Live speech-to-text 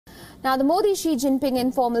Now, the Modi-Xi Jinping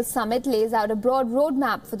informal summit lays out a broad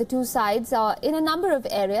roadmap for the two sides in a number of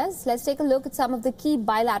areas. Let's take a look at some of the key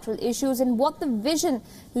bilateral issues and what the vision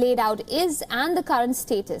laid out is and the current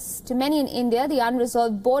status. To many in India, the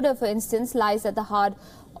unresolved border, for instance, lies at the heart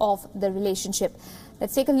of the relationship.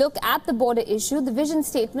 Let's take a look at the border issue. The vision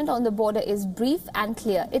statement on the border is brief and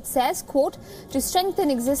clear. It says, quote, to strengthen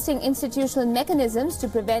existing institutional mechanisms to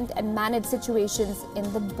prevent and manage situations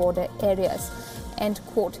in the border areas, end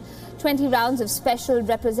quote. 20 rounds of special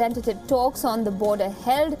representative talks on the border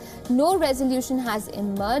held. No resolution has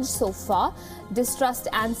emerged so far. Distrust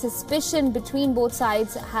and suspicion between both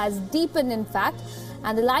sides has deepened, in fact,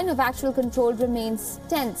 and the line of actual control remains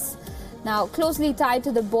tense. Now, closely tied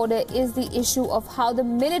to the border is the issue of how the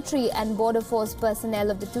military and border force personnel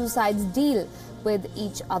of the two sides deal with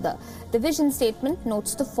each other. The vision statement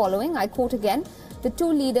notes the following, I quote again, the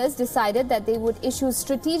two leaders decided that they would issue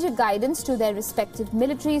strategic guidance to their respective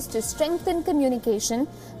militaries to strengthen communication,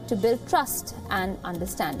 to build trust and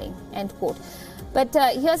understanding, end quote. But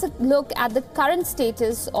here's a look at the current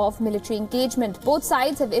status of military engagement. Both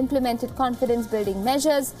sides have implemented confidence-building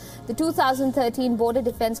measures. The 2013 Border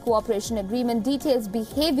Defence Cooperation Agreement details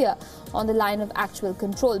behaviour on the line of actual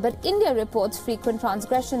control. But India reports frequent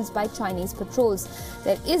transgressions by Chinese patrols.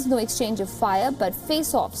 There is no exchange of fire, but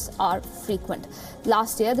face-offs are frequent.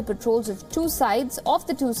 Last year, the patrols of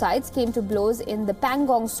the two sides came to blows in the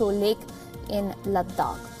Pangong Tso Lake in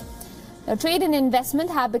Ladakh. Now, trade and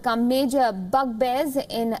investment have become major bugbears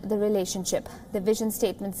in the relationship. The vision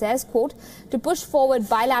statement says, quote, to push forward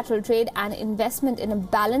bilateral trade and investment in a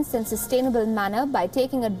balanced and sustainable manner by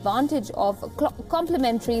taking advantage of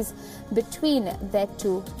complementaries between their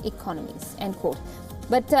two economies, end quote.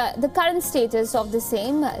 But the current status of the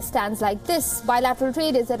same stands like this. Bilateral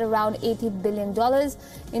trade is at around $80 billion.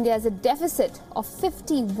 India has a deficit of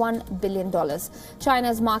 $51 billion.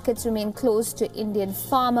 China's markets remain closed to Indian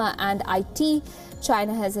pharma and IT.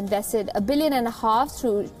 China has invested $1.5 billion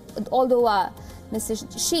through, although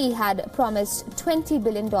Mr. Xi had promised $20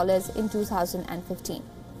 billion in 2015.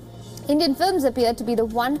 Indian films appear to be the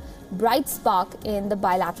one bright spark in the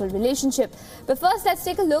bilateral relationship. But first, let's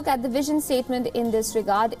take a look at the vision statement in this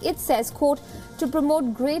regard. It says, quote, to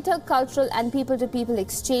promote greater cultural and people-to-people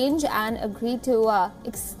exchange and agree to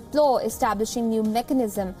explore establishing new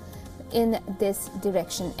mechanism in this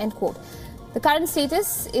direction, end quote. The current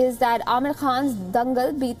status is that Amir Khan's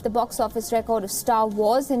Dangal beat the box office record of Star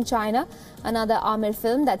Wars in China. Another Amir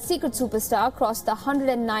film, that Secret Superstar, crossed the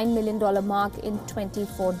 $109 million mark in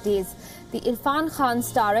 24 days. The Irfan Khan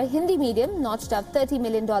starrer Hindi medium notched up $30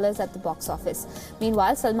 million at the box office.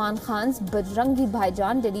 Meanwhile, Salman Khan's Bajrangi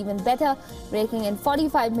Bhaijaan did even better, raking in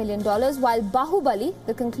 $45 million, while Bahubali,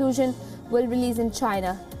 the conclusion, will release in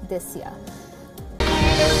China this year.